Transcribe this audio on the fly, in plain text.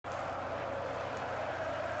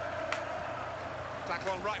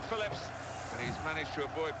Tackle on right, Phillips. And he's managed to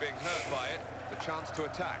avoid being hurt by it. The chance to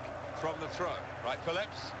attack from the throw. Right,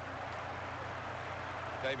 Phillips.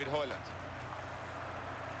 David Hoyland.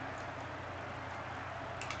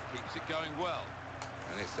 Keeps it going well.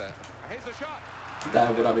 And it's here's the shot.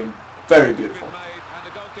 That would have been very beautiful. Made, and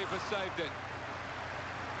the goalkeeper saved it.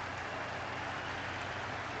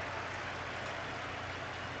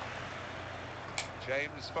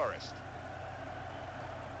 James Forrest.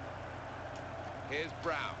 Here's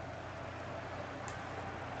Brown.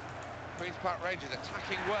 Queen's Park Rangers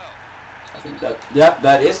attacking well. I think that, yeah,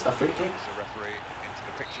 that is a free kick. The referee into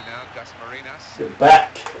the picture now, Das Marinas. They're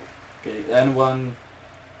back. Okay, then one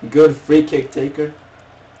good free kick taker.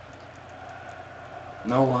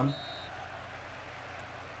 No one.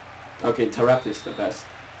 Okay, Taarabt is the best.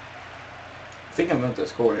 I think I'm going to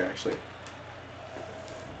score here actually.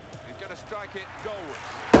 He's going to strike it goalwards.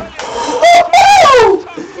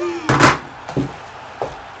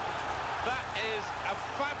 That is a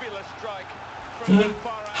fabulous strike from that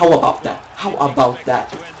far out. How about that? How about that?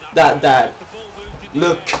 That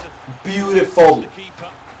look beautiful.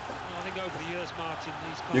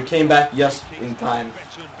 You came back just in time.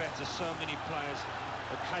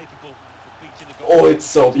 Oh, it's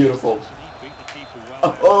so beautiful.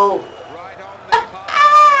 Oh.